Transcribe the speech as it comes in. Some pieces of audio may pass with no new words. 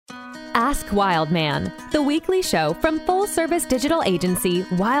Ask Wildman, the weekly show from full-service digital agency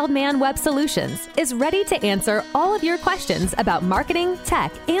Wildman Web Solutions, is ready to answer all of your questions about marketing,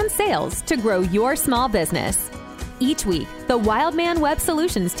 tech, and sales to grow your small business. Each week, the Wildman Web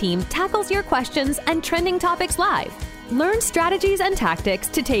Solutions team tackles your questions and trending topics live. Learn strategies and tactics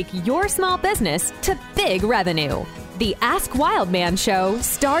to take your small business to big revenue. The Ask Wildman show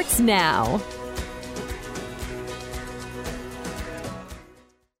starts now.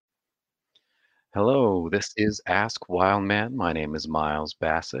 Hello, this is Ask Wildman. My name is Miles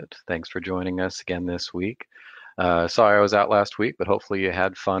Bassett. Thanks for joining us again this week. Sorry I was out last week, but hopefully you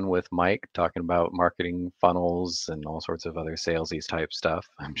had fun with Mike talking about marketing funnels and all sorts of other salesy type stuff.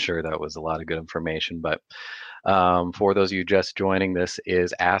 I'm sure that was a lot of good information, but for those of you just joining, this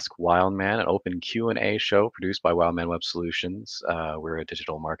is Ask Wildman, an open Q&A show produced by Wildman Web Solutions. We're a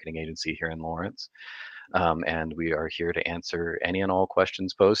digital marketing agency here in Lawrence. And we are here to answer any and all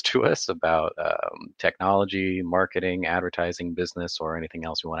questions posed to us about technology, marketing, advertising, business, or anything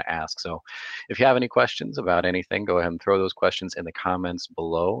else you want to ask. So if you have any questions about anything, go ahead and throw those questions in the comments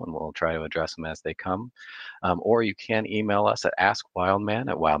below, and we'll try to address them as they come. Or you can email us at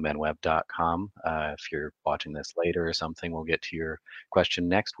askwildman@wildmanweb.com. If you're watching this later or something, we'll get to your question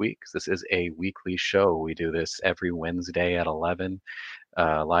next week. This is a weekly show. We do this every Wednesday at 11.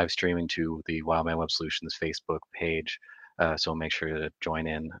 Live streaming to the Wildman Web Solutions Facebook page. So make sure to join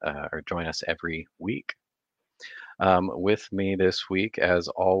in or join us every week. With me this week, as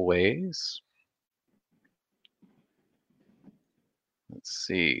always, let's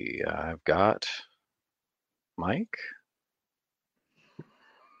see, I've got Mike.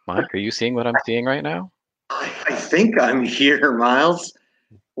 Mike, are you seeing what I'm seeing right now? I think I'm here, Miles.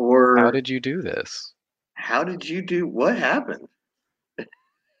 Or how did you do this? How did you do? What happened?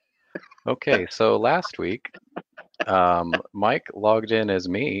 Okay, so last week, Mike logged in as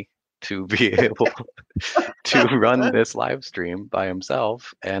me to be able to run this live stream by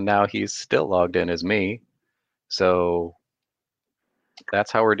himself, and now he's still logged in as me. So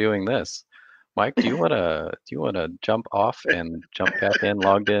that's how we're doing this. Mike, do you wanna jump off and jump back in,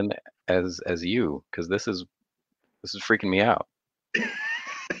 logged in as you? Because this is freaking me out.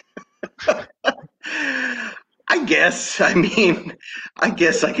 I guess I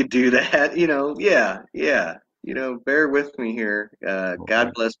could do that. Yeah. Bear with me here.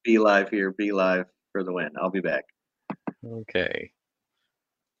 God bless Be Live here. Be Live for the win. I'll be back. Okay.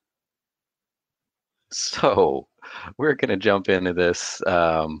 So we're going to jump into this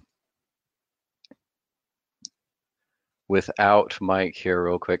without Mike here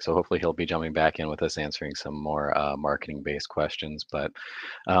real quick. So hopefully he'll be jumping back in with us answering some more marketing-based questions. But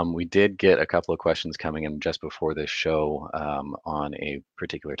we did get a couple of questions coming in just before this show on a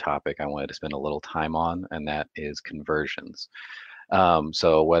particular topic I wanted to spend a little time on, and that is conversions.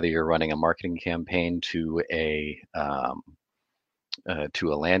 So whether you're running a marketing campaign to a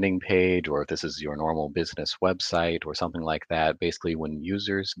landing page, or if this is your normal business website or something like that, basically when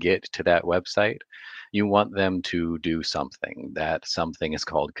users get to that website, you want them to do something. That something is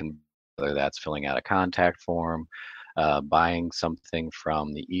called whether that's filling out a contact form, buying something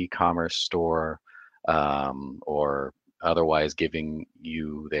from the e-commerce store, or otherwise giving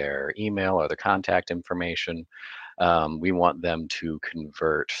you their email or their contact information. We want them to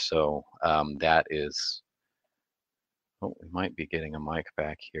convert. So that is, oh, we might be getting a mic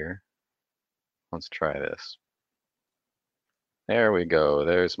back here. Let's try this. There we go.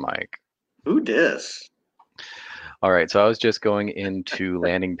 There's Mike. Who dis? All right, so I was just going into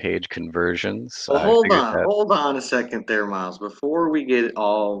landing page conversions. Well, hold on a second there, Miles. Before we get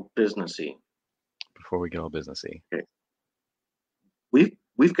all businessy. Okay.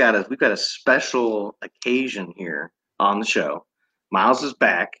 We've got a special occasion here on the show. Miles is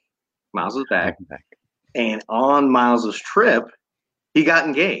back. And on Miles's trip, he got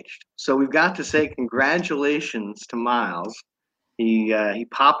engaged. So we've got to say congratulations to Miles. He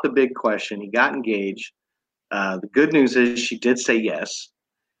popped the big question. He got engaged. The good news is she did say yes.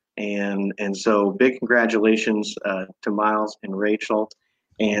 And so big congratulations to Miles and Rachel.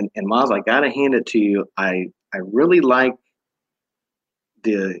 And Miles, I gotta hand it to you. I really like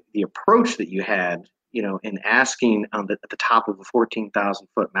the approach that you had, in asking at the top of a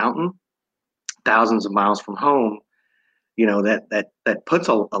 14,000-foot mountain, thousands of miles from home, that puts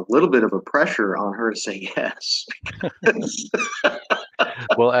a little bit of a pressure on her to say yes.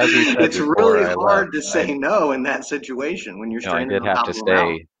 Well, as we said, it's really hard to say no in that situation when you're stranded on top of a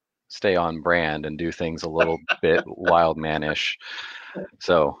mountain. Stay on brand and do things a little bit wildmanish.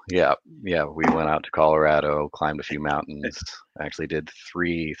 So yeah, we went out to Colorado, climbed a few mountains. Actually did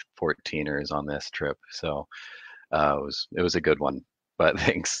 3 14ers on this trip. So it was a good one. but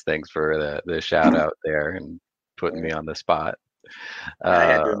thanks for the shout out there and putting me on the spot. I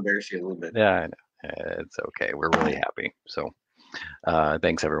had to embarrass you a little bit. Yeah, I know. It's okay. We're really happy. So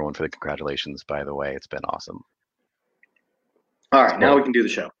thanks everyone for the congratulations, by the way. It's been awesome. All right, now we can do the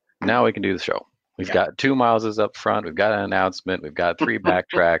show. Now we can do the show. We've got 2 miles up front. We've got an announcement. We've got 3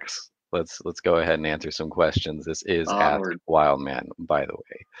 backtracks. Let's go ahead and answer some questions. This is Ask Wildman, by the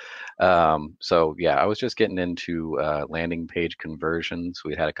way. So yeah, I was just getting into landing page conversions.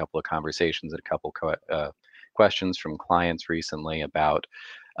 We had a couple of conversations and a couple questions from clients recently about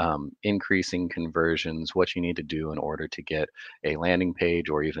increasing conversions, what you need to do in order to get a landing page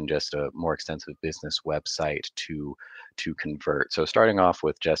or even just a more extensive business website to convert. So starting off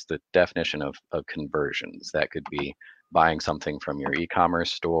with just the definition of conversions, that could be buying something from your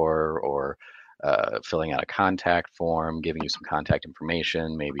e-commerce store or filling out a contact form, giving you some contact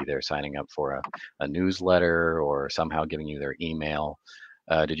information. Maybe they're signing up for a newsletter or somehow giving you their email.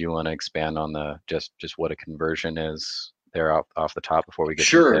 Did you want to expand on the just what a conversion is there off the top before we get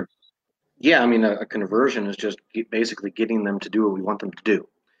Sure. to it? Yeah, I mean, a conversion is just basically getting them to do what we want them to do.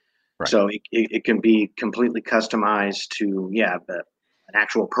 Right. So it can be completely customized to, an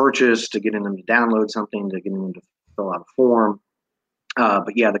actual purchase, to getting them to download something, to getting them to fill out a form.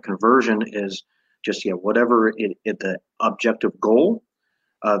 But yeah, the conversion is just, whatever the objective goal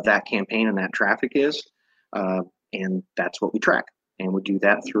of that campaign and that traffic is. And that's what we track. And we do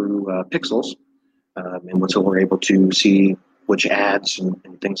that through pixels. And so we're able to see which ads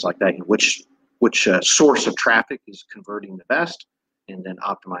and things like that, which source of traffic is converting the best, and then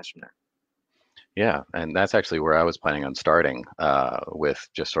optimize from there. Yeah, and that's actually where I was planning on starting with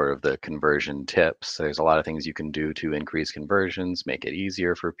just sort of the conversion tips. There's a lot of things you can do to increase conversions, make it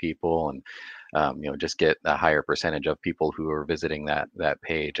easier for people, and just get a higher percentage of people who are visiting that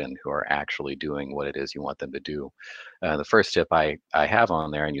page and who are actually doing what it is you want them to do. The first tip I have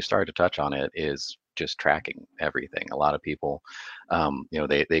on there, and you started to touch on it, is just tracking everything. A lot of people,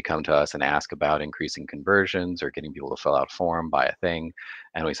 they come to us and ask about increasing conversions or getting people to fill out a form, buy a thing,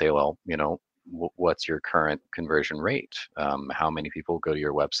 and we say, well, what's your current conversion rate? How many people go to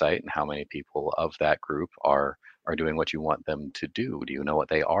your website, and how many people of that group are doing what you want them to do? Do you know what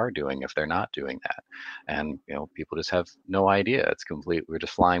they are doing if they're not doing that? And people just have no idea. It's complete. We're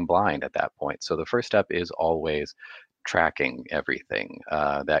just flying blind at that point. So the first step is always tracking everything.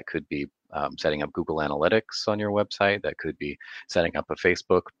 That could be setting up Google Analytics on your website. That could be setting up a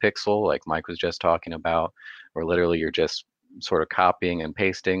Facebook pixel like Mike was just talking about, or literally you're just sort of copying and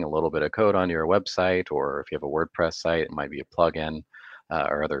pasting a little bit of code onto your website, or if you have a WordPress site, it might be a plugin,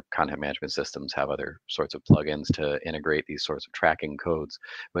 or other content management systems have other sorts of plugins to integrate these sorts of tracking codes.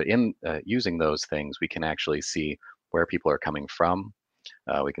 But in using those things, we can actually see where people are coming from.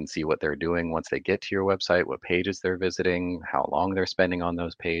 We can see what they're doing once they get to your website, what pages they're visiting, how long they're spending on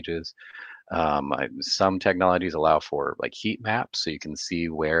those pages. Some technologies allow for like heat maps, so you can see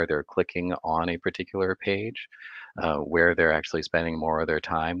where they're clicking on a particular page, where they're actually spending more of their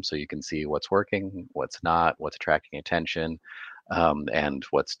time, so you can see what's working, what's not, what's attracting attention, and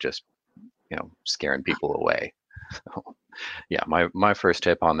what's just scaring people away. So, yeah, my first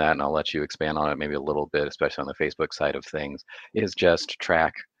tip on that, and I'll let you expand on it maybe a little bit, especially on the Facebook side of things, is just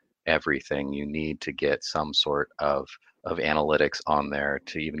track everything. You need to get some sort of analytics on there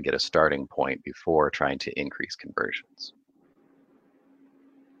to even get a starting point before trying to increase conversions.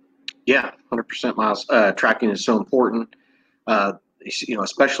 Yeah, 100%, Miles. Tracking is so important,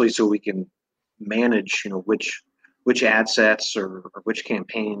 especially so we can manage, which ad sets or which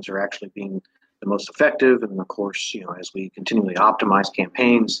campaigns are actually being the most effective. And of course, as we continually optimize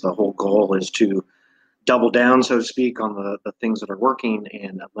campaigns, the whole goal is to double down, so to speak, on the things that are working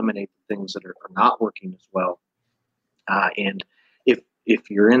and eliminate the things that are not working as well. And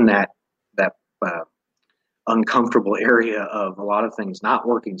if you're in that uncomfortable area of a lot of things not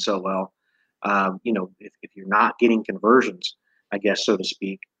working so well, if you're not getting conversions, I guess, so to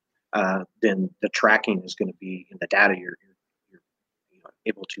speak, then the tracking is going to be, in the data you're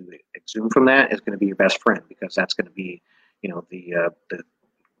able to exhume from that is going to be your best friend, because that's going to be, I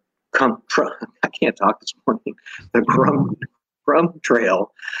can't talk this morning, the crumb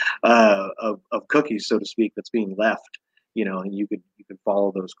trail of cookies, so to speak, that's being left, and you could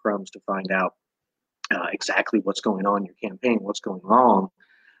follow those crumbs to find out exactly what's going on in your campaign, what's going wrong.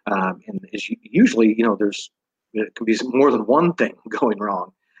 And usually, there can be more than one thing going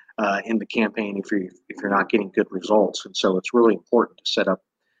wrong in the campaign if you're not getting good results. And so it's really important to set up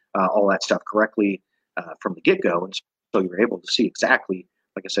all that stuff correctly from the get-go, and so you're able to see exactly,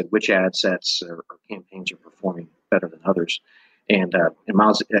 like I said, which ad sets or campaigns are performing better than others. And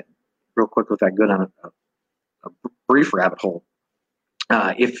Miles, real quick, if I go down a brief rabbit hole,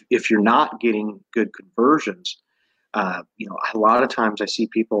 If you're not getting good conversions, a lot of times I see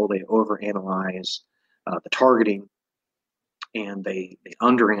people, they overanalyze the targeting, and they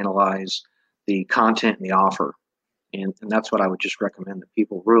underanalyze the content and the offer. And that's what I would just recommend that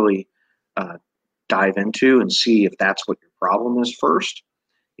people really dive into and see if that's what your problem is first.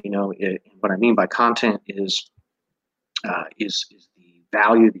 What I mean by content is the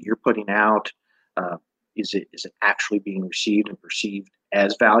value that you're putting out. Is it actually being received and perceived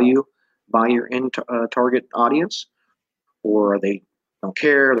as value by your target audience, or they don't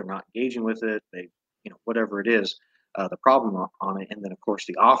care, they're not engaging with it, whatever it is, the problem on it. And then of course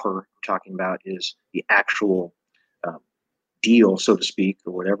the offer I'm talking about is the actual deal, so to speak,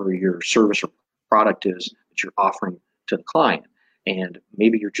 or whatever your service or product is that you're offering to the client. And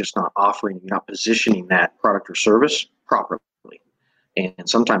maybe you're just not offering, you're not positioning that product or service properly. And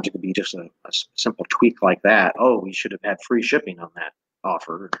sometimes it could be just a simple tweak like that. Oh, we should have had free shipping on that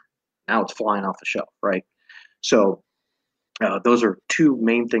offer. Now it's flying off the shelf, right? So those are two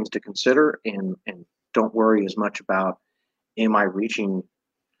main things to consider, and don't worry as much about, am I reaching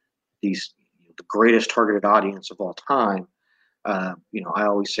the greatest targeted audience of all time? I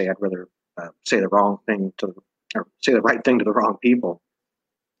always say I'd rather say the right thing to the wrong people,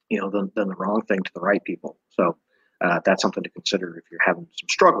 than the wrong thing to the right people. So that's something to consider if you're having some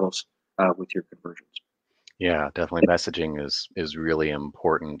struggles with your conversions. Yeah, definitely. Messaging is really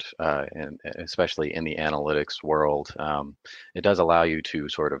important, and especially in the analytics world. It does allow you to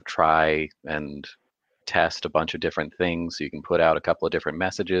sort of try and test a bunch of different things. So you can put out a couple of different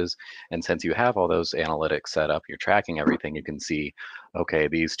messages, and since you have all those analytics set up, you're tracking everything. You can see, okay,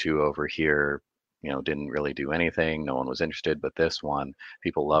 these two over here, didn't really do anything. No one was interested, but this one,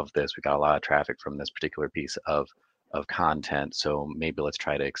 people love this. We got a lot of traffic from this particular piece of content. So maybe let's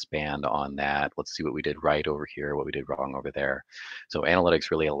try to expand on that. Let's see what we did right over here, what we did wrong over there. So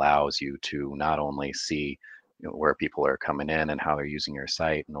analytics really allows you to not only see where people are coming in and how they're using your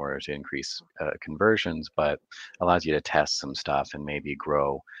site in order to increase conversions, but allows you to test some stuff and maybe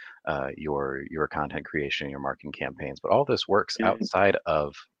grow your content creation, your marketing campaigns. But all this works outside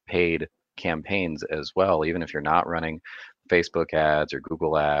of paid campaigns as well. Even if you're not running Facebook ads or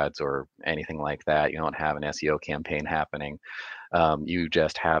Google ads or anything like that, you don't have an SEO campaign happening. You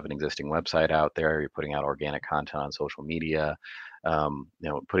just have an existing website out there. You're putting out organic content on social media.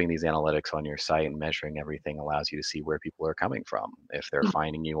 Putting these analytics on your site and measuring everything allows you to see where people are coming from. If they're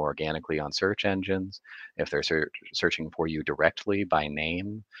finding you organically on search engines, if they're searching for you directly by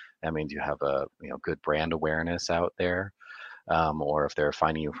name, that means you have a good brand awareness out there. Or if they're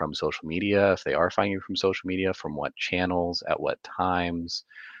finding you from social media, if they are finding you from social media, from what channels, at what times,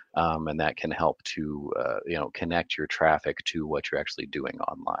 and that can help to connect your traffic to what you're actually doing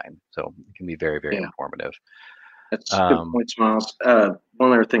online. So it can be very, very informative. That's a good point, Miles.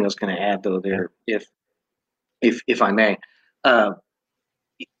 One other thing I was going to add, though, there, if I may,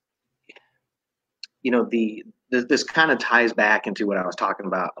 this kind of ties back into what I was talking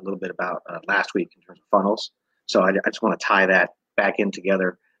about a little bit about last week in terms of funnels. So I just want to tie that back in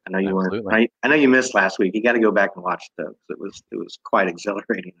together. I know you weren't. I know you missed last week. You got to go back and watch those. It was quite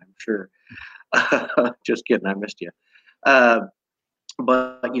exhilarating, I'm sure. Just kidding, I missed you.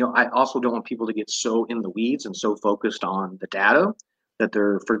 But I also don't want people to get so in the weeds and so focused on the data that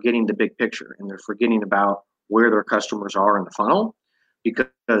they're forgetting the big picture, and they're forgetting about where their customers are in the funnel,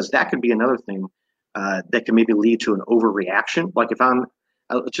 because that could be another thing that can maybe lead to an overreaction. Like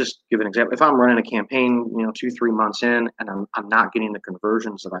let's just give an example. If I'm running a campaign, 2-3 months in, and I'm not getting the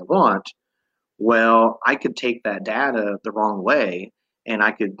conversions that I want, well, I could take that data the wrong way, and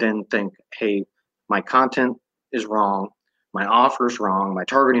I could then think, hey, my content is wrong, my offer's wrong, my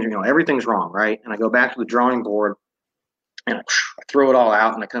targeting, everything's wrong, right? And I go back to the drawing board and I throw it all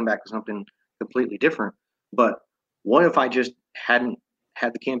out and I come back with something completely different. But what if I just hadn't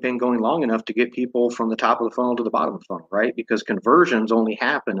had the campaign going long enough to get people from the top of the funnel to the bottom of the funnel, right? Because conversions only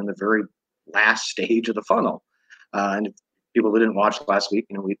happen in the very last stage of the funnel. And if people that didn't watch last week,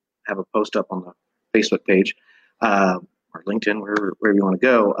 we have a post up on the Facebook page or LinkedIn, wherever you want to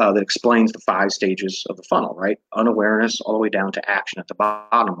go, that explains the 5 stages of the funnel, right? Unawareness all the way down to action at the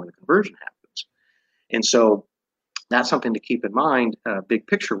bottom where the conversion happens. And so that's something to keep in mind, big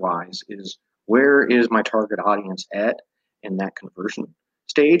picture wise, is where is my target audience at in that conversion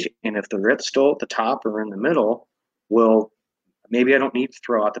stage? And if they're still at the top or in the middle, well, maybe I don't need to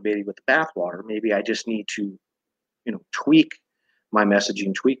throw out the baby with the bathwater. Maybe I just need to, tweak my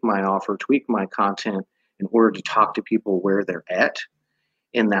messaging, tweak my offer, tweak my content in order to talk to people where they're at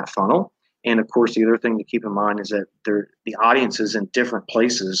in that funnel. And of course, the other thing to keep in mind is that the audience is in different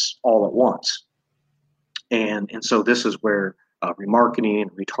places all at once. And so this is where remarketing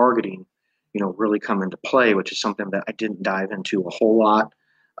and retargeting, really come into play, which is something that I didn't dive into a whole lot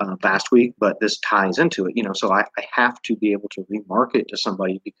last week, but this ties into it. So I have to be able to remarket to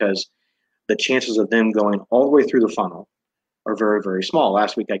somebody because the chances of them going all the way through the funnel are very, very small.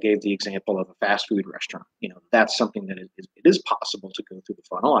 Last week I gave the example of a fast food restaurant. That's something that it is possible to go through the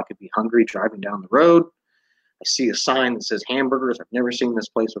funnel. I could be hungry driving down the road. I see a sign that says hamburgers. I've never seen this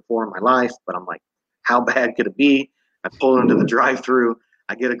place before in my life, but I'm like, how bad could it be? I pull into the drive-through.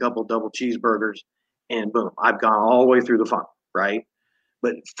 I get a couple double cheeseburgers, and boom, I've gone all the way through the funnel, right?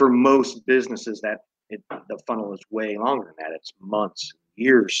 But for most businesses, the funnel is way longer than that. It's months,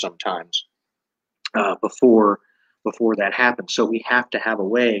 years sometimes before that happens. So we have to have a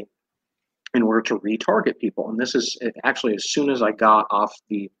way in order to retarget people. And this is actually as soon as I got off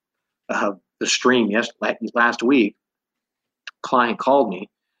the stream last week, client called me,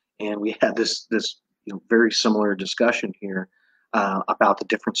 and we had this very similar discussion here about the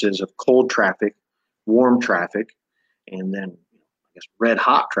differences of cold traffic, warm traffic, and then I guess red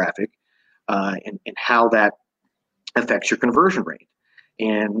hot traffic, and how that affects your conversion rate.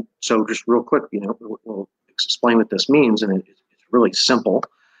 And so, just real quick, we'll explain what this means, and it's really simple.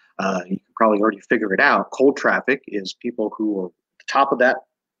 You can probably already figure it out. Cold traffic is people who are at the top of that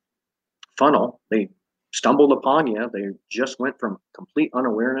funnel. They stumbled upon you. They just went from complete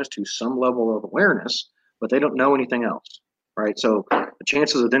unawareness to some level of awareness, but they don't know anything else, right? So the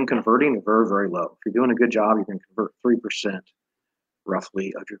chances of them converting are very, very low. If you're doing a good job, you can convert 3%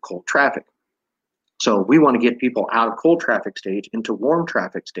 roughly of your cold traffic. So we want to get people out of cold traffic stage into warm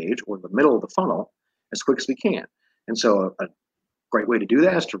traffic stage, or the middle of the funnel, as quick as we can. And so a great way to do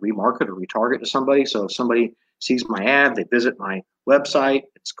that is to remarket or retarget to somebody. So if somebody sees my ad, they visit my website,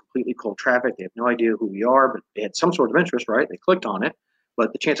 it's completely cold traffic, they have no idea who we are, but they had some sort of interest, right? They clicked on it,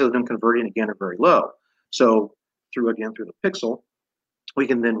 but the chances of them converting again are very low. So through the pixel, we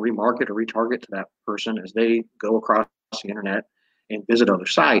can then remarket or retarget to that person as they go across the internet and visit other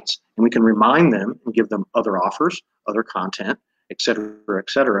sites, and we can remind them and give them other offers, other content, et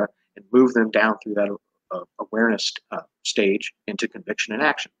cetera, and move them down through that awareness stage into conviction and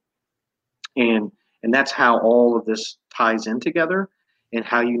action. And that's how all of this ties in together, and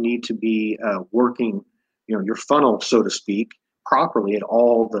how you need to be working, your funnel, so to speak, properly at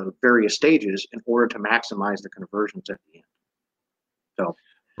all the various stages in order to maximize the conversions at the end. So,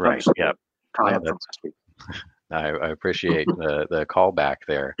 right, yeah. Tie up from last week. I appreciate the callback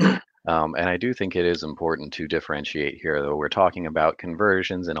there. And I do think it is important to differentiate here, though we're talking about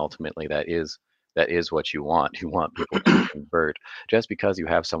conversions, and ultimately that is what you want. You want people to convert. Just because you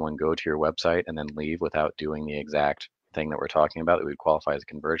have someone go to your website and then leave without doing the exact thing that we're talking about that would qualify as a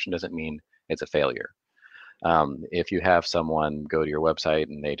conversion doesn't mean it's a failure. If you have someone go to your website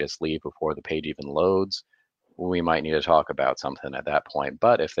and they just leave before the page even loads, we might need to talk about something at that point.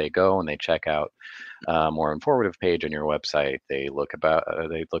 But if they go and they check out a more informative page on your website, they look at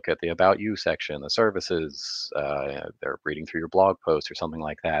the About You section, the services, they're reading through your blog post or something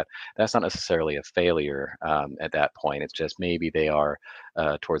like that, that's not necessarily a failure at that point. It's just maybe they are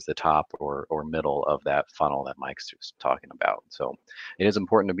towards the top or middle of that funnel that Mike's just talking about. So it is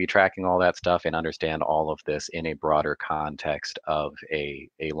important to be tracking all that stuff and understand all of this in a broader context of a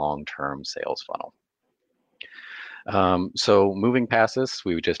long-term sales funnel. So moving past this,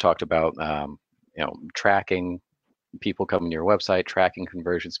 we just talked about tracking people coming to your website, tracking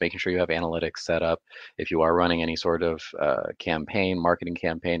conversions, making sure you have analytics set up. If you are running any sort of campaign, marketing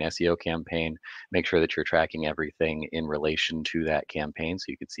campaign, SEO campaign, make sure that you're tracking everything in relation to that campaign so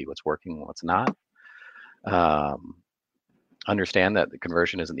you can see what's working and what's not. Understand that the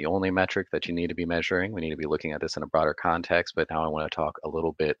conversion isn't the only metric that you need to be measuring. We need to be looking at this in a broader context, but now I want to talk a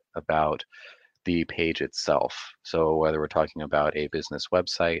little bit about the page itself. So whether we're talking about a business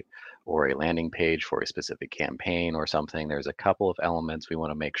website or a landing page for a specific campaign or something, there's a couple of elements we want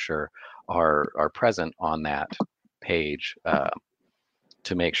to make sure are present on that page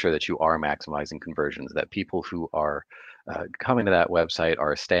to make sure that you are maximizing conversions, that people who are coming to that website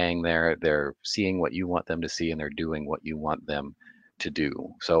are staying there, they're seeing what you want them to see, and they're doing what you want them to do.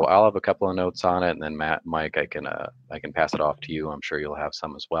 So I'll have a couple of notes on it, and then Mike, I can pass it off to you. I'm sure you'll have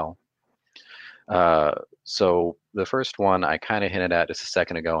some as well. So the first one I kind of hinted at just a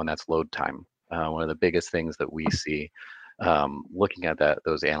second ago, and that's load time. One of the biggest things that we see looking at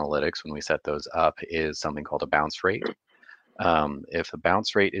those analytics when we set those up is something called a bounce rate. If the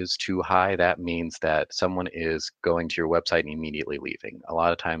bounce rate is too high, that means that someone is going to your website and immediately leaving. A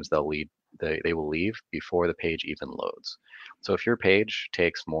lot of times they will leave before the page even loads. So if your page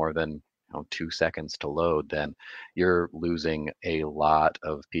takes more than 2 seconds to load, then you're losing a lot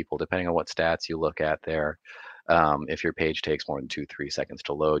of people, depending on what stats you look at there. If your page takes more than 2-3 seconds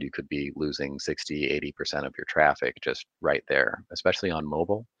to load, you could be losing 60-80% of your traffic just right there, especially on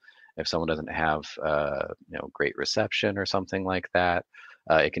mobile. If someone doesn't have great reception or something like that,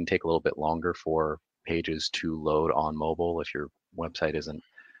 it can take a little bit longer for pages to load on mobile. If your website isn't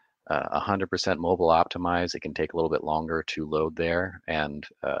 100% mobile optimized, it can take a little bit longer to load there. And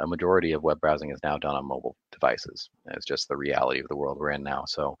a majority of web browsing is now done on mobile devices. It's just the reality of the world we're in now.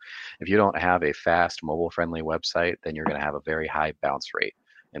 So if you don't have a fast mobile-friendly website, then you're going to have a very high bounce rate.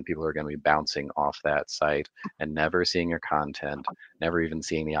 And people are going to be bouncing off that site and never seeing your content, never even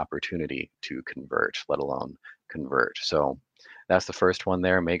seeing the opportunity to convert, let alone convert. So that's the first one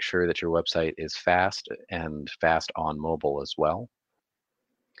there. Make sure that your website is fast and fast on mobile as well.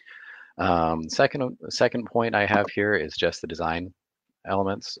 Second point I have here is just the design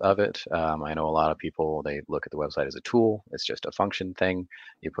elements of it. I know a lot of people, they look at the website as a tool. It's just a function thing.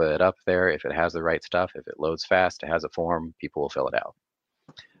 You put it up there. If it has the right stuff, if it loads fast, it has a form, people will fill it out.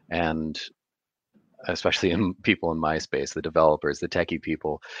 And especially in people in my space, the developers, the techie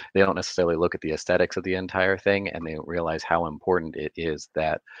people, they don't necessarily look at the aesthetics of the entire thing, and they don't realize how important it is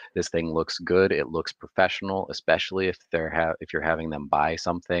that this thing looks good, it looks professional, especially if you're having them buy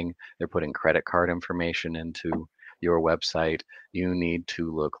something, they're putting credit card information into your website, you need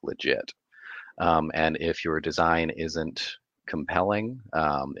to look legit. And if your design isn't compelling,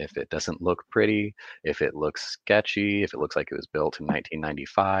 if it doesn't look pretty, if it looks sketchy, if it looks like it was built in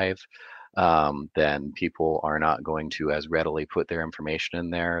 1995, then people are not going to as readily put their information in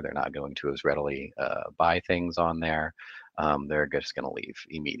there. They're not going to as readily buy things on there. They're just going to leave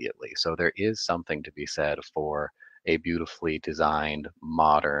immediately. So there is something to be said for a beautifully designed,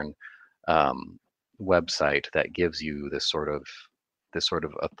 modern website that gives you this sort of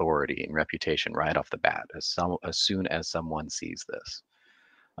authority and reputation right off the bat as soon as someone sees this.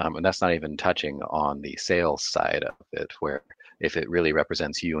 And that's not even touching on the sales side of it, where if it really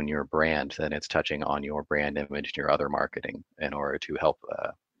represents you and your brand, then it's touching on your brand image and your other marketing in order to help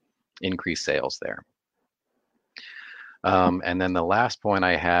increase sales there. And then the last point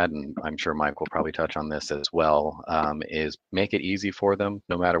I had, and I'm sure Mike will probably touch on this as well, is make it easy for them,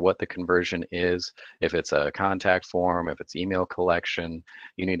 no matter what the conversion is. If it's a contact form, if it's email collection,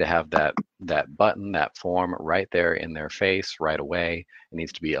 you need to have that button, that form right there in their face right away. It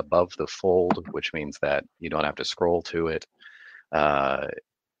needs to be above the fold, which means that you don't have to scroll to it.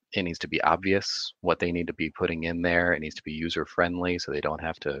 It needs to be obvious what they need to be putting in there. It needs to be user friendly, so they don't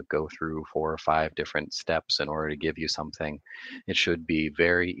have to go through 4 or 5 different steps in order to give you something. It should be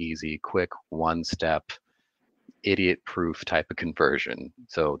very easy, quick, one-step, idiot-proof type of conversion.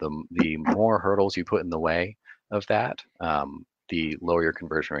 So the more hurdles you put in the way of that, the lower your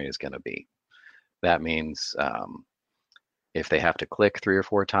conversion rate is going to be. That means if they have to click 3 or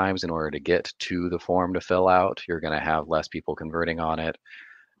 4 times in order to get to the form to fill out, you're going to have less people converting on it.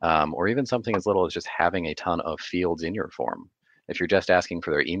 Or even something as little as just having a ton of fields in your form. If you're just asking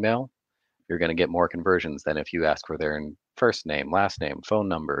for their email, you're going to get more conversions than if you ask for their first name, last name, phone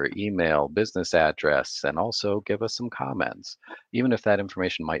number, email, business address, and also give us some comments. Even if that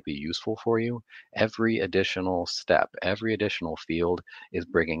information might be useful for you, every additional step, every additional field is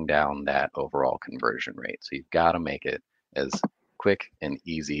bringing down that overall conversion rate. So you've got to make it as quick and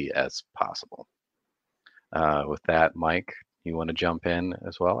easy as possible. With that, Mike, you want to jump in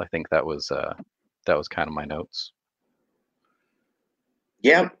as well? I think that was kind of my notes.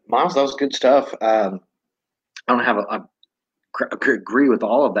 Yeah, Miles, that was good stuff. I don't have I agree with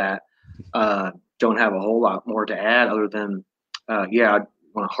all of that. Don't have a whole lot more to add other than, I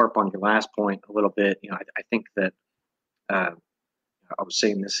want to harp on your last point a little bit. I think that I was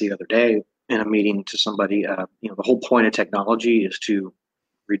saying this the other day in a meeting to somebody. The whole point of technology is to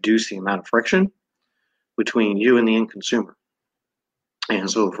reduce the amount of friction between you and the end consumer. And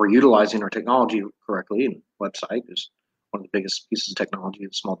so if we're utilizing our technology correctly, and website is one of the biggest pieces of technology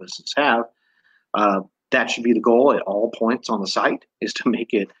that small businesses have, that should be the goal at all points on the site, is to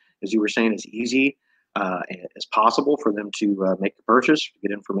make it, as you were saying, as easy as possible for them to make the purchase,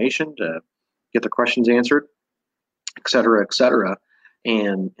 get information, to get their questions answered, et cetera, et cetera.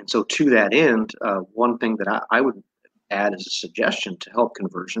 And so to that end, one thing that I would add as a suggestion to help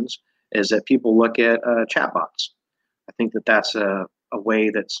conversions is that people look at chatbots. I think that that's a way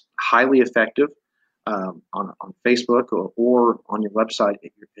that's highly effective on Facebook or on your website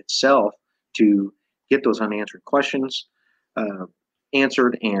itself to get those unanswered questions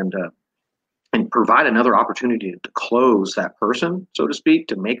answered and provide another opportunity to close that person, so to speak,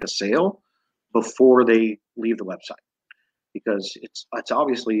 to make a sale before they leave the website. Because it's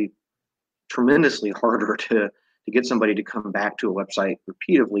obviously tremendously harder to get somebody to come back to a website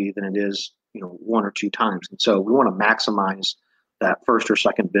repeatedly than it is one or two times. And so we want to maximize that first or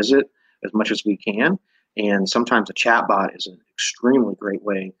second visit as much as we can. And sometimes a chatbot is an extremely great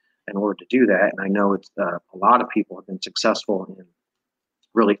way in order to do that. And I know it's a lot of people have been successful in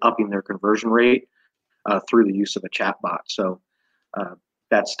really upping their conversion rate through the use of a chatbot. So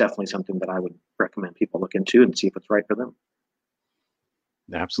that's definitely something that I would recommend people look into and see if it's right for them.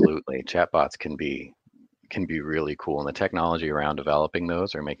 Absolutely. Chatbots can be really cool, and the technology around developing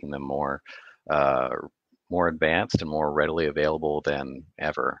those are making them more advanced and more readily available than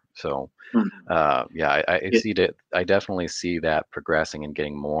ever. So yeah, I definitely see that progressing and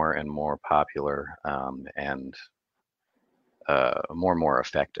getting more and more popular, and more and more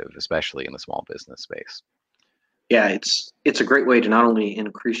effective, especially in the small business space. Yeah, it's a great way to not only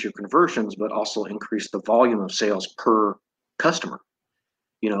increase your conversions, but also increase the volume of sales per customer.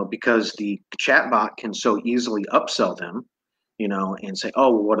 Because the chatbot can so easily upsell them, and say, oh,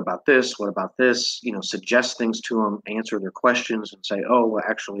 well, what about this? What about this? Suggest things to them, answer their questions, and say, oh, well,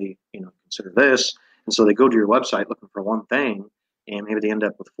 actually, consider this. And so they go to your website looking for one thing, and maybe they end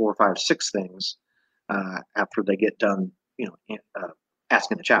up with 4, 5, 6 things after they get done,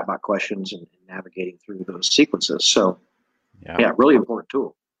 asking the chatbot questions and navigating through those sequences. So, yeah, really important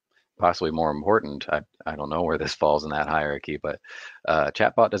tool. Possibly more important, I don't know where this falls in that hierarchy, but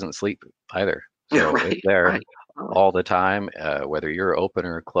chatbot doesn't sleep either. So Right, it's there right. all the time, whether you're open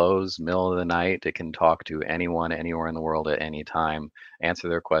or closed, middle of the night. It can talk to anyone, anywhere in the world at any time, answer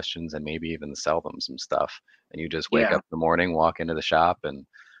their questions, and maybe even sell them some stuff. And you just wake Yeah. up in the morning, walk into the shop, and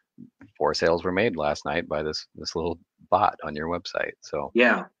 4 sales were made last night by this little bot on your website. So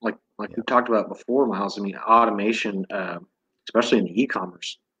Yeah, like yeah. we talked about before, Miles. I mean, automation, especially in the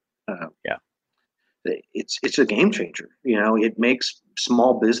e-commerce, Yeah. it's a game changer. It makes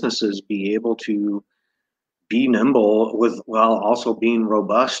small businesses be able to be nimble while also being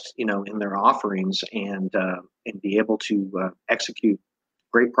robust, in their offerings, and be able to execute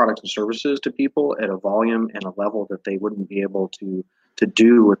great products and services to people at a volume and a level that they wouldn't be able to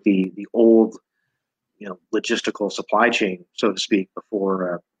do with the old, logistical supply chain, so to speak,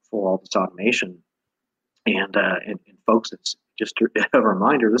 before all this automation. And folks, it's just a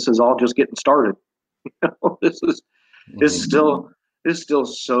reminder: this is all just getting started. This is still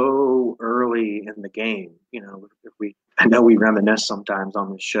so early in the game. I know we reminisce sometimes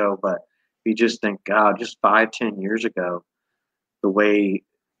on this show, but we just think, God, just 5-10 years ago, the way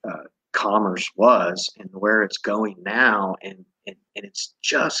commerce was and where it's going now, and it's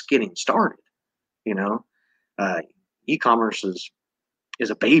just getting started. E-commerce is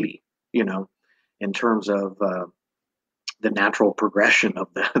a baby, in terms of the natural progression of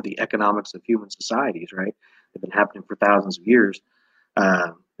the economics of human societies, right? They've been happening for thousands of years.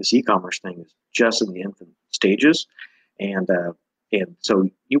 This e-commerce thing is just in the infant stages, and so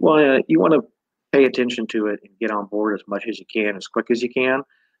you want to pay attention to it and get on board as much as you can, as quick as you can,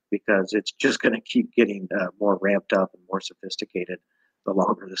 because it's just going to keep getting more ramped up and more sophisticated the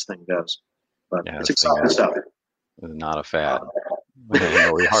longer this thing goes. But Yeah, it's this thing exciting stuff. is not a fad. I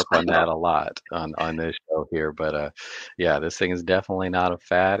know we harp on that a lot on this show here, but yeah, this thing is definitely not a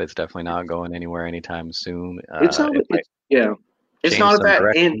fad. It's definitely not going anywhere anytime soon. It's not. It might It's change not a some bad.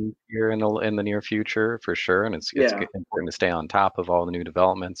 And direction here in the near future for sure, and it's yeah, important to stay on top of all the new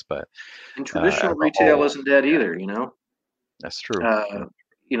developments. But and as traditional a retail whole, isn't dead yeah, either. that's true. Uh,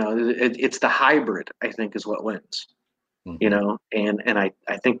 it's the hybrid, I think, is what wins. Hmm. And I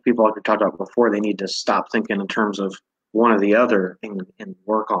think people, like we talked about before, they need to stop thinking in terms of one or the other, and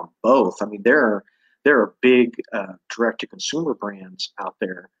work on both. I mean, there are big direct to consumer brands out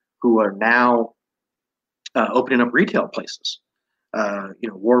there who are now opening up retail places.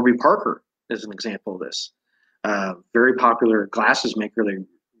 Warby Parker is an example of this. Very popular glasses maker. They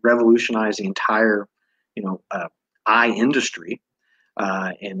revolutionized the entire eye industry,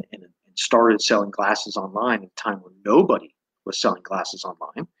 and started selling glasses online at a time when nobody was selling glasses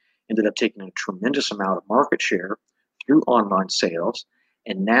online. Ended up taking a tremendous amount of market share through online sales,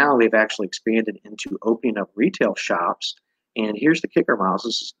 and now they've actually expanded into opening up retail shops. And here's the kicker, Miles.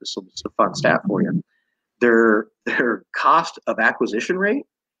 This will be a fun stat for you. Their cost of acquisition rate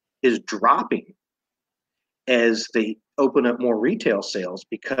is dropping as they open up more retail sales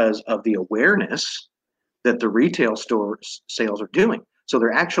because of the awareness that the retail stores sales are doing. So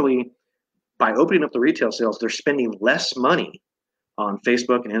they're actually, by opening up the retail sales, they're spending less money on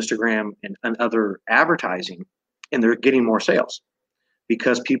Facebook and Instagram and other advertising, and they're getting more sales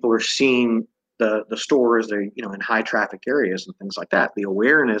because people are seeing the stores, they're in high traffic areas and things like that. The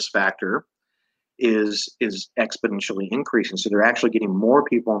awareness factor is exponentially increasing. So they're actually getting more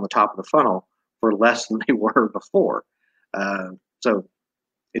people on the top of the funnel for less than they were before. So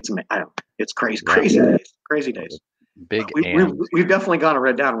I don't. It's crazy, crazy days. Big We've definitely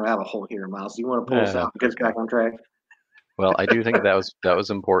gone down a rabbit hole here, Miles. Do you want to pull us out and get us back on track? Well, I do think that was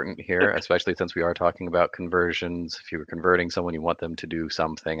important here, especially since we are talking about conversions. If you were converting someone, you want them to do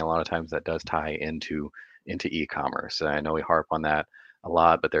something. A lot of times that does tie into e-commerce. And I know we harp on that a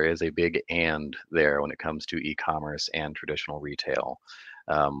lot, but there is a big and there when it comes to e-commerce and traditional retail.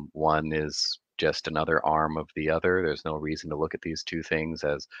 One is just another arm of the other. There's no reason to look at these two things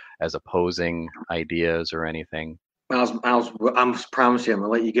as opposing ideas or anything. Miles, I'm promise you, I'm gonna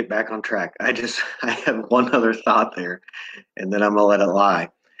let you get back on track. I have one other thought there, and then I'm gonna let it lie.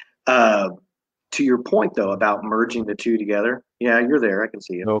 To your point though about merging the two together, yeah, you're there. I can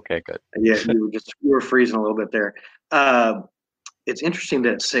see you. Okay, good. Yeah, you were freezing a little bit there. It's interesting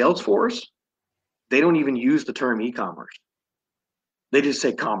that Salesforce, they don't even use the term e-commerce. They just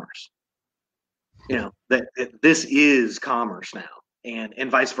say commerce. You know, that this is commerce now,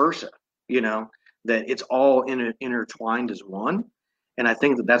 and vice versa. You know, that it's all intertwined as one. And I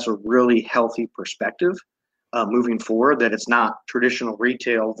think that that's a really healthy perspective moving forward, that it's not traditional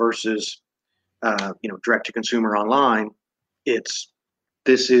retail versus, direct to consumer online.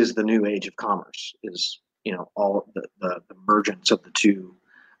 This is the new age of commerce, is, all the emergence of the two,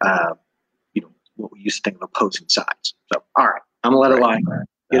 what we used to think of opposing sides. So, all right, I'm gonna let it lie.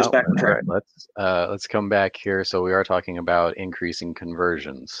 Get us back on track. Right. Let's come back here. So we are talking about increasing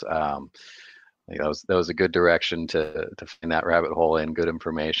conversions. That was a good direction to find that rabbit hole in, good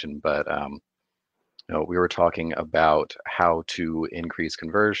information. But we were talking about how to increase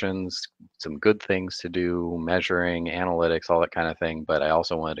conversions, some good things to do, measuring, analytics, all that kind of thing. But I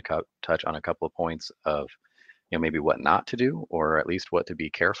also wanted to touch on a couple of points of maybe what not to do, or at least what to be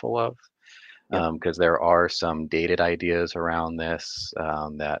careful of. Because there are some dated ideas around this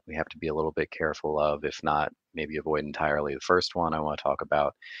that we have to be a little bit careful of, if not maybe avoid entirely. The first one I want to talk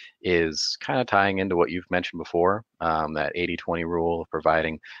about is kind of tying into what you've mentioned before, that 80-20 rule of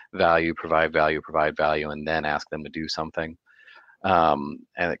providing value, provide value, and then ask them to do something. And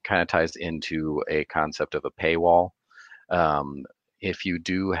it kind of ties into a concept of a paywall. If you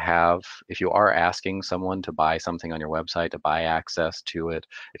are asking someone to buy something on your website, to buy access to it,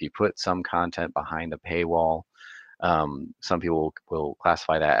 if you put some content behind a paywall, some people will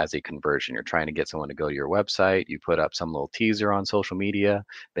classify that as a conversion. You're trying to get someone to go to your website, you put up some little teaser on social media,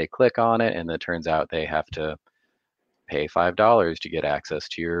 they click on it, and it turns out they have to pay $5 to get access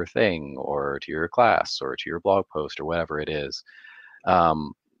to your thing, or to your class, or to your blog post, or whatever it is.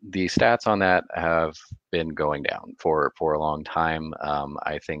 The stats on that have been going down for a long time.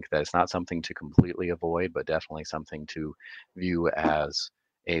 I think that it's not something to completely avoid, but definitely something to view as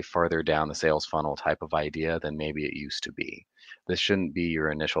a farther down the sales funnel type of idea than maybe it used to be. This shouldn't be your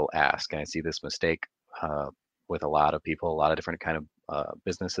initial ask. And I see this mistake with a lot of people, a lot of different kind of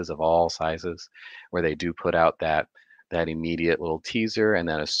businesses of all sizes, where they do put out that immediate little teaser, and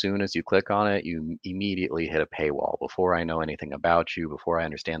then as soon as you click on it, you immediately hit a paywall. Before I know anything about you, before I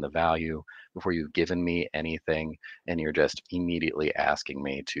understand the value, before you've given me anything, and you're just immediately asking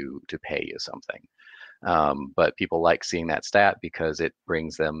me to pay you something. But people like seeing that stat because it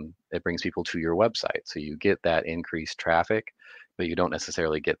brings people to your website. So you get that increased traffic, but you don't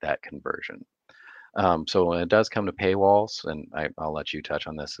necessarily get that conversion. So when it does come to paywalls, and I'll let you touch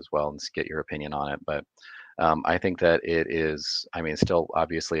on this as well and get your opinion on it, but I think that it is, still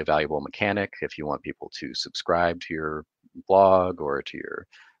obviously a valuable mechanic if you want people to subscribe to your blog or to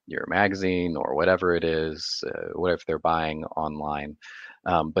your magazine or whatever it is, whatever they're buying online.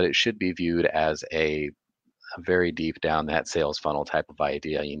 But it should be viewed as a very deep down that sales funnel type of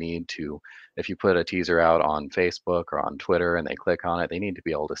idea. You need to, if you put a teaser out on Facebook or on Twitter and they click on it, they need to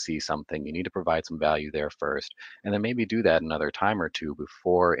be able to see something. You need to provide some value there first, and then maybe do that another time or two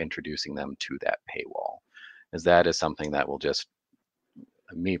before introducing them to that paywall. As that is something that will just,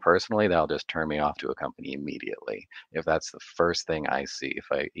 me personally, that'll just turn me off to a company immediately. If that's the first thing I see, if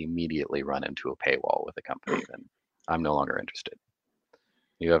I immediately run into a paywall with a company, then I'm no longer interested.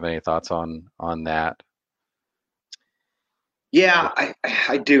 You have any thoughts on that? Yeah,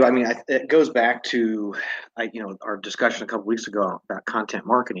 I do. It goes back to our discussion a couple weeks ago about content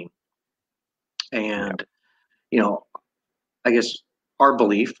marketing, and I guess our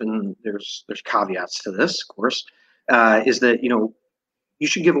belief, and there's caveats to this, of course, is that you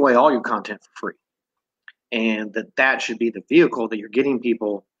should give away all your content for free, and that should be the vehicle that you're getting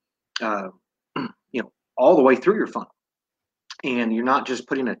people, all the way through your funnel, and you're not just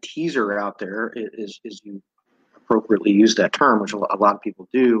putting a teaser out there, as you appropriately use that term, which a lot of people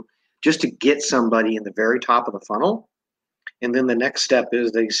do, just to get somebody in the very top of the funnel, and then the next step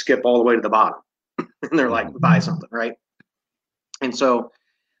is they skip all the way to the bottom, and they're like, buy something, right? And so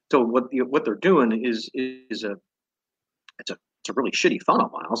So what they're doing is it's a really shitty funnel,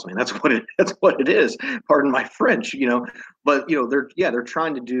 Miles. I mean, that's what it is. Pardon my French, but they're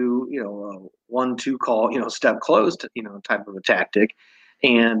trying to do a 1-2 call, step closed, type of a tactic,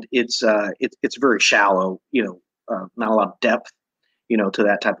 and it's very shallow, not a lot of depth, to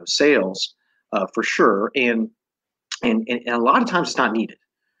that type of sales, for sure, and a lot of times it's not needed.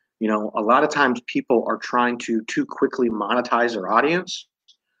 A lot of times people are trying to too quickly monetize their audience,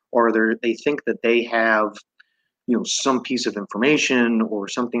 or they think that they have some piece of information or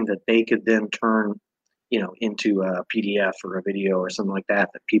something that they could then turn into a PDF or a video or something like that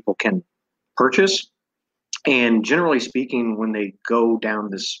people can purchase. And generally speaking, when they go down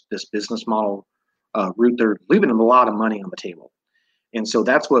this business model route, they're leaving them a lot of money on the table. And so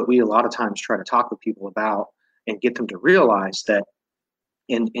that's what we a lot of times try to talk with people about and get them to realize that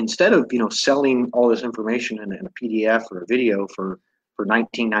instead of selling all this information in a PDF or a video for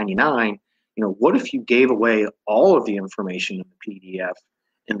 $19.99, what if you gave away all of the information in the PDF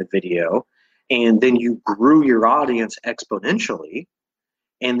and the video, and then you grew your audience exponentially,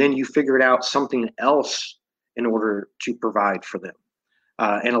 and then you figured out something else in order to provide for them.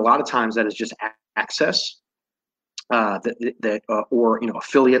 And a lot of times that is just access, or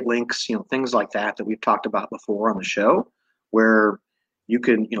affiliate links, things like that we've talked about before on the show, where you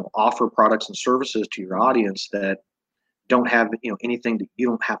can offer products and services to your audience that don't have anything that you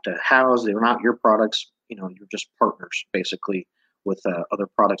don't have to house. They're not your products. You're just partners basically with other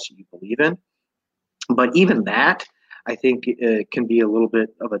products that you believe in. But even that, I think, can be a little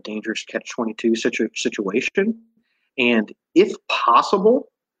bit of a dangerous catch-22 situation. And if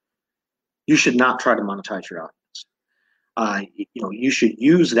possible, you should not try to monetize your audience. You should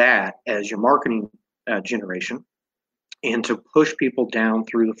use that as your marketing generation, and to push people down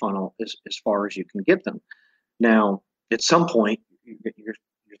through the funnel as far as you can get them. Now, at some point, you're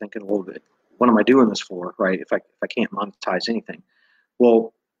thinking a little bit, what am I doing this for, right? If I can't monetize anything.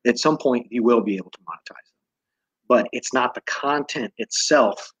 Well, at some point, you will be able to monetize them. But it's not the content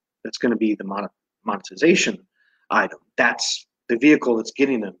itself that's going to be the monetization item. That's the vehicle that's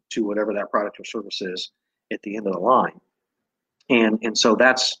getting them to whatever that product or service is at the end of the line. And so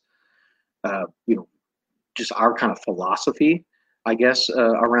that's, just our kind of philosophy, I guess,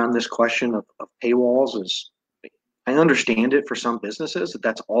 around this question of paywalls is, I understand it for some businesses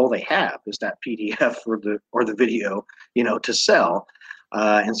that's all they have is that PDF or the video, to sell,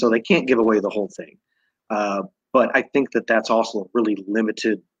 and so they can't give away the whole thing. But I think that's also a really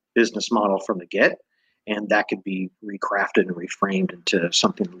limited business model from the get, and that could be recrafted and reframed into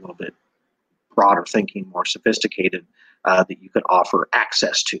something a little bit broader thinking, more sophisticated, that you could offer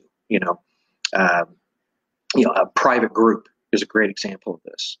access to. A private group is a great example of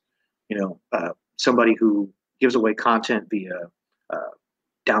this. Somebody who gives away content via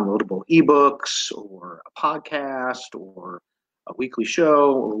downloadable ebooks or a podcast or a weekly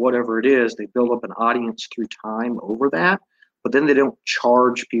show or whatever it is. They build up an audience through time over that, but then they don't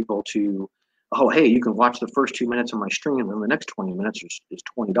charge people to, oh, hey, you can watch the first 2 minutes of my stream and the next 20 minutes is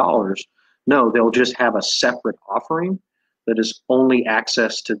 $20. No, they'll just have a separate offering that is only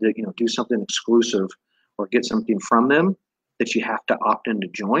access to do something exclusive or get something from them that you have to opt in to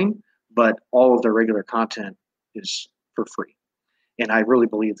join, but all of their regular content is for free. And I really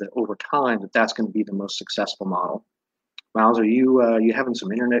believe that over time that's going to be the most successful model. Miles, are you having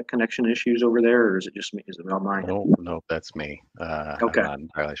some internet connection issues over there, or is it just me? Is it all mine? No, that's me. Okay. I'm not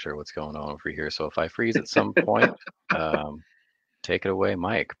entirely sure what's going on over here. So if I freeze at some point, take it away,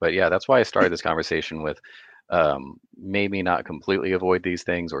 Mike. But yeah, that's why I started this conversation with maybe not completely avoid these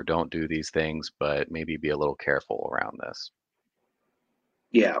things or don't do these things, but maybe be a little careful around this.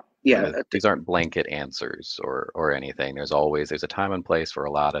 Yeah. These aren't blanket answers or anything. There's a time and place for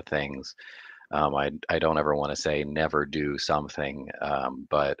a lot of things. I don't ever want to say never do something,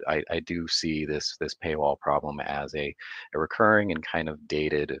 but I do see this paywall problem as a recurring and kind of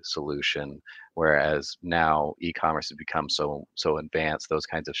dated solution. Whereas now e-commerce has become so advanced, those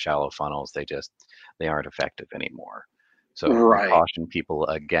kinds of shallow funnels, they aren't effective anymore. So right. I caution people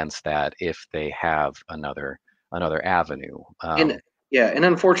against that if they have another avenue. And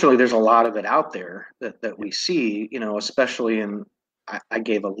unfortunately, there's a lot of it out there that we see, especially I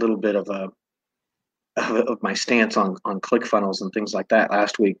gave a little bit of my stance on ClickFunnels and things like that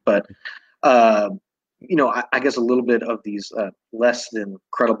last week, but I guess a little bit of these less than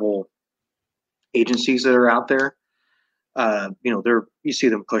credible agencies that are out there, you see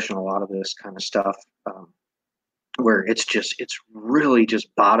them pushing a lot of this kind of stuff, where it's really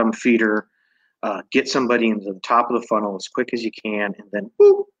just bottom feeder. Get somebody into the top of the funnel as quick as you can, and then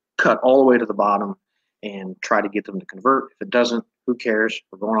cut all the way to the bottom and try to get them to convert. If it doesn't, who cares?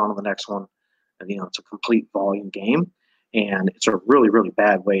 We're going on to the next one. And, it's a complete volume game. And it's a really, really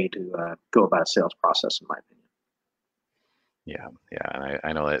bad way to go about a sales process, in my opinion. Yeah, and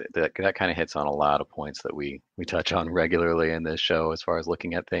I know that kind of hits on a lot of points that we touch on regularly in this show, as far as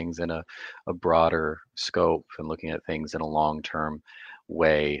looking at things in a broader scope and looking at things in a long-term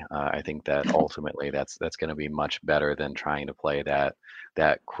way. I think that ultimately that's going to be much better than trying to play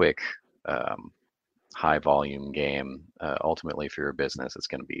that quick high volume game. Ultimately, for your business, it's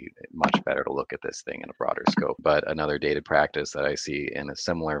going to be much better to look at this thing in a broader scope. But another dated practice that I see in a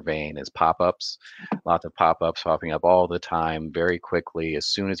similar vein is pop-ups. Lots of pop-ups popping up all the time, very quickly. As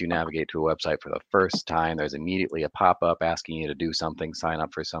soon as you navigate to a website for the first time, there's immediately a pop-up asking you to do something, sign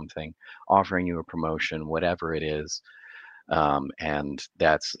up for something, offering you a promotion, whatever it is. And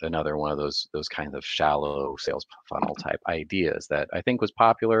that's another one of those kinds of shallow sales funnel type ideas that I think was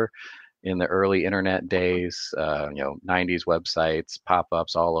popular in the early internet days, 90s websites,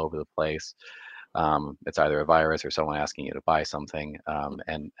 pop-ups all over the place. It's either a virus or someone asking you to buy something.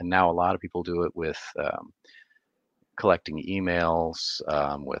 And now a lot of people do it with collecting emails,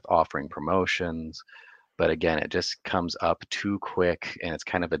 with offering promotions. But again, it just comes up too quick, and it's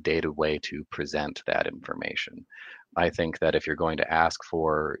kind of a dated way to present that information. I think that if you're going to ask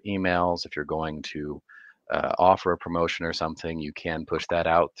for emails, if you're going to offer a promotion or something, you can push that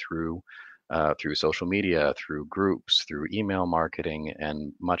out through social media, through groups, through email marketing,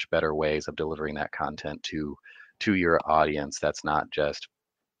 and much better ways of delivering that content to your audience. That's not just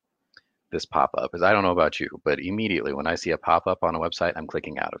this pop-up. Because I don't know about you, but immediately when I see a pop-up on a website, I'm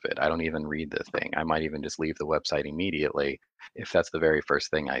clicking out of it. I don't even read the thing. I might even just leave the website immediately if that's the very first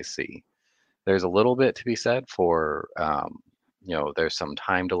thing I see. There's a little bit to be said for there's some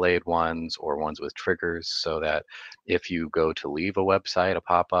time delayed ones or ones with triggers, so that if you go to leave a website, a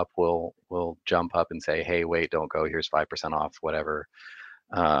pop-up will jump up and say, hey, wait, don't go, here's 5% off, whatever.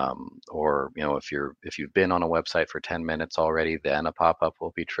 Or if you've been on a website for 10 minutes already, then a pop-up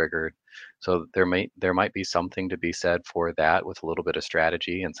will be triggered. So there might be something to be said for that, with a little bit of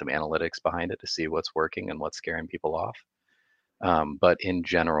strategy and some analytics behind it to see what's working and what's scaring people off. But in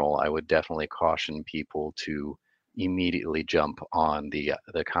general, I would definitely caution people to immediately jump on the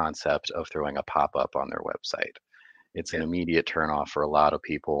concept of throwing a pop-up on their website. It's an immediate turnoff for a lot of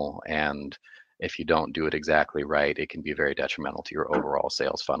people, and if you don't do it exactly right, it can be very detrimental to your overall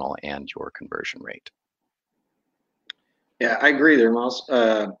sales funnel and your conversion rate. Yeah, I agree there, Miles.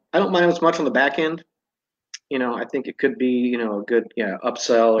 I don't mind as much on the back end. I think it could be, a good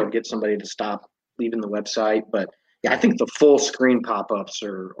upsell or get somebody to stop leaving the website. But yeah, I think the full screen pop-ups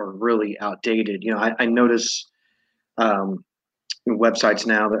are really outdated. I notice websites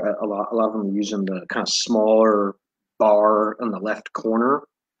now that a lot of them are using the kind of smaller bar on the left corner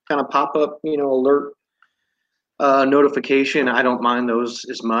kind of pop-up, alert notification. I don't mind those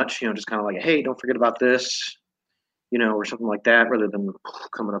as much, just kind of like, hey, don't forget about this, or something like that, rather than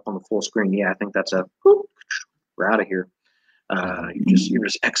coming up on the full screen. Yeah, I think that's we're out of here. You're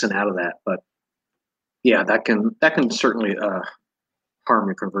just Xing out of that. But yeah, that can certainly harm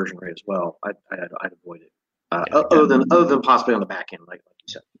your conversion rate as well. I'd avoid it. Other than possibly on the back end, like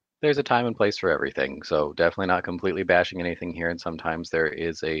you said. There's a time and place for everything, so definitely not completely bashing anything here. And sometimes there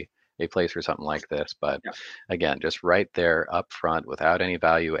is a place for something like this, but again, just right there up front, without any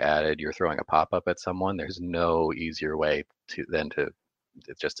value added, you're throwing a pop-up at someone. There's no easier way than to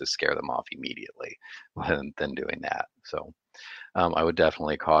scare them off immediately than doing that. So I would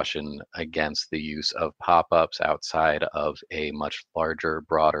definitely caution against the use of pop-ups outside of a much larger,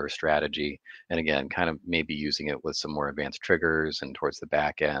 broader strategy. And again, kind of maybe using it with some more advanced triggers and towards the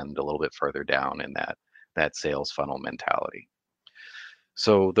back end, a little bit further down in that sales funnel mentality.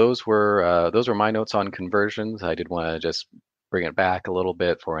 So those were my notes on conversions. I did want to just bring it back a little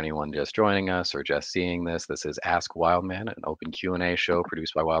bit for anyone just joining us or just seeing this. This is Ask Wildman, an open Q&A show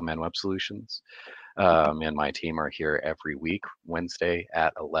produced by Wildman Web Solutions. And my team are here every week, Wednesday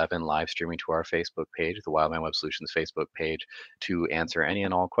at 11, live streaming to our Facebook page, the Wildman Web Solutions Facebook page, to answer any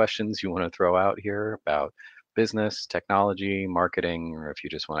and all questions you want to throw out here about business, technology, marketing, or if you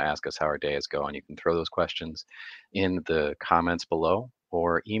just want to ask us how our day is going, you can throw those questions in the comments below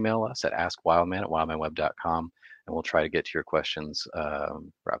or email us at askwildman@wildmanweb.com, and we'll try to get to your questions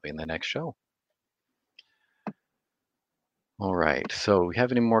probably in the next show. All right, so we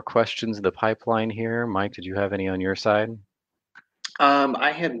have any more questions in the pipeline here? Mike, did you have any on your side?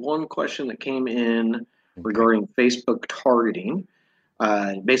 I had one question that came in regarding Facebook targeting.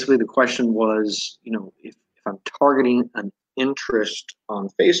 Basically, the question was, if I'm targeting an interest on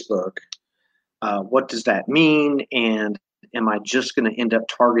Facebook, what does that mean? And am I just going to end up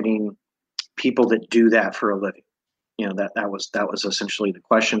targeting people that do that for a living? that was essentially the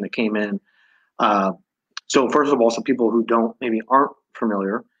question that came in. So first of all, some people who aren't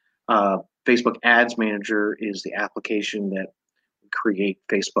familiar, Facebook Ads Manager is the application that we create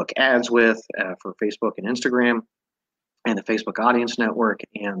Facebook ads with for Facebook and Instagram and the Facebook Audience Network.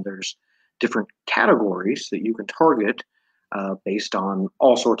 And there's different categories that you can target based on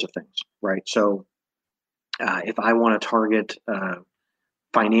all sorts of things, right? So if I want to target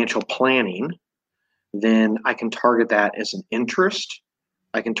financial planning, then I can target that as an interest.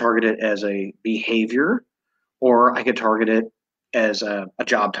 I can target it as a behavior, or I could target it as a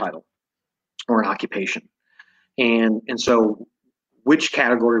job title or an occupation. And so which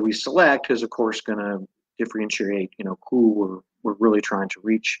category we select is, of course, going to differentiate, who we're really trying to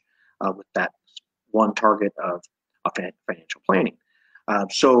reach with that one target of financial planning.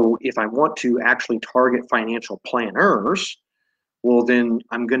 So if I want to actually target financial planners, well, then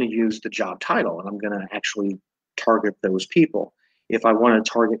I'm going to use the job title, and I'm going to actually target those people. If I want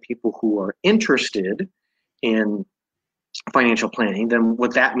to target people who are interested in financial planning, then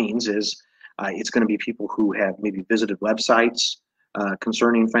what that means is it's going to be people who have maybe visited websites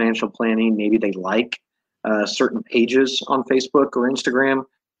concerning financial planning. Maybe they like certain pages on Facebook or Instagram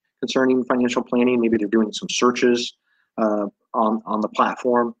concerning financial planning. Maybe they're doing some searches on the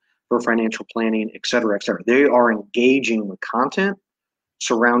platform for financial planning, et cetera, et cetera. They are engaging with content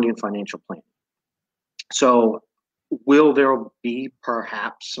surrounding financial planning. So will there be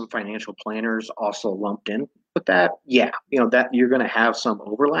perhaps some financial planners also lumped in with that? Yeah, that you're going to have some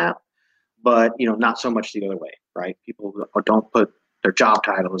overlap, but not so much the other way, right? People who don't put their job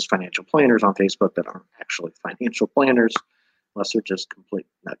title as financial planners on Facebook that aren't actually financial planners, unless they're just complete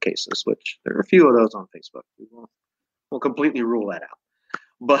nutcases, which there are a few of those on Facebook. We'll completely rule that out.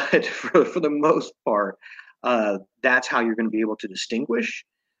 But for the most part, that's how you're going to be able to distinguish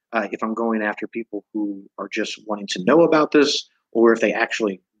if I'm going after people who are just wanting to know about this, or if they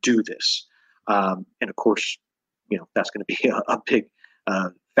actually do this. And of course, that's going to be a big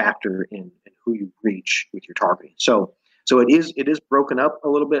factor in who you reach with your targeting. So it is broken up a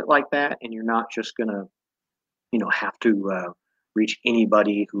little bit like that, and you're not just going to, have to reach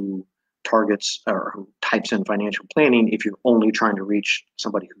anybody who targets or who types in financial planning if you're only trying to reach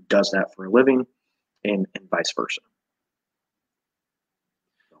somebody who does that for a living, and vice versa.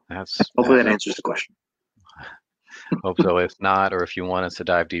 Hopefully that answers the question. Hope so. If not, or if you want us to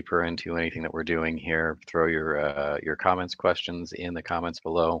dive deeper into anything that we're doing here, throw your comments, questions in the comments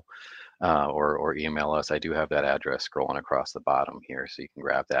below, or email us. I do have that address scrolling across the bottom here, so you can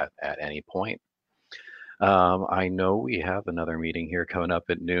grab that at any point. I know we have another meeting here coming up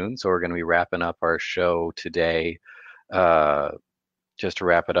at noon, so we're going to be wrapping up our show today. Just to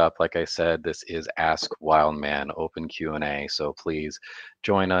wrap it up, like I said, this is Ask Wildman Open Q&A, so please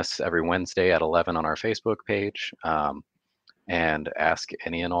join us every Wednesday at 11 on our Facebook page and ask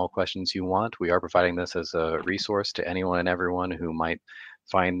any and all questions you want. We are providing this as a resource to anyone and everyone who might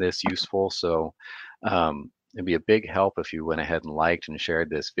find this useful, so it'd be a big help if you went ahead and liked and shared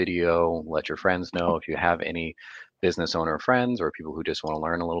this video. Let your friends know if you have any business owner friends or people who just want to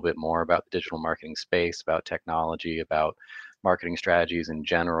learn a little bit more about the digital marketing space, about technology, about marketing strategies in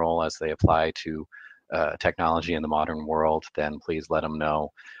general as they apply to technology in the modern world, then please let them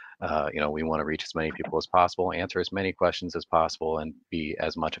know. We want to reach as many people as possible, answer as many questions as possible, and be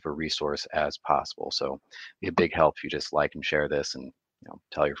as much of a resource as possible. So it'd be a big help if you just like and share this, and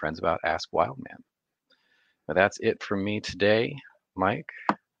tell your friends about Ask Wildman. But that's it from me today. Mike,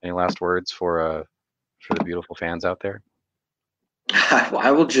 any last words for the beautiful fans out there? Well, I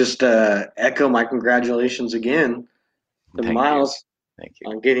will just echo my congratulations again to Miles. Thank you.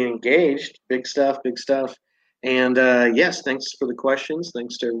 On getting engaged. Big stuff. And yes, thanks for the questions.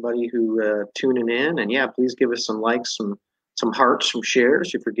 Thanks to everybody who tuning in. And yeah, please give us some likes, some hearts, some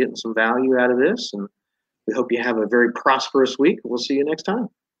shares if you're getting some value out of this. And we hope you have a very prosperous week. We'll see you next time.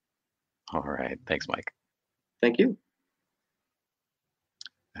 All right. Thanks, Mike. Thank you.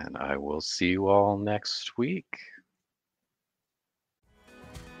 And I will see you all next week.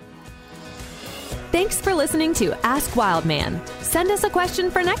 Thanks for listening to Ask Wildman. Send us a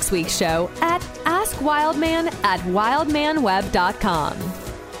question for next week's show at askwildman@wildmanweb.com.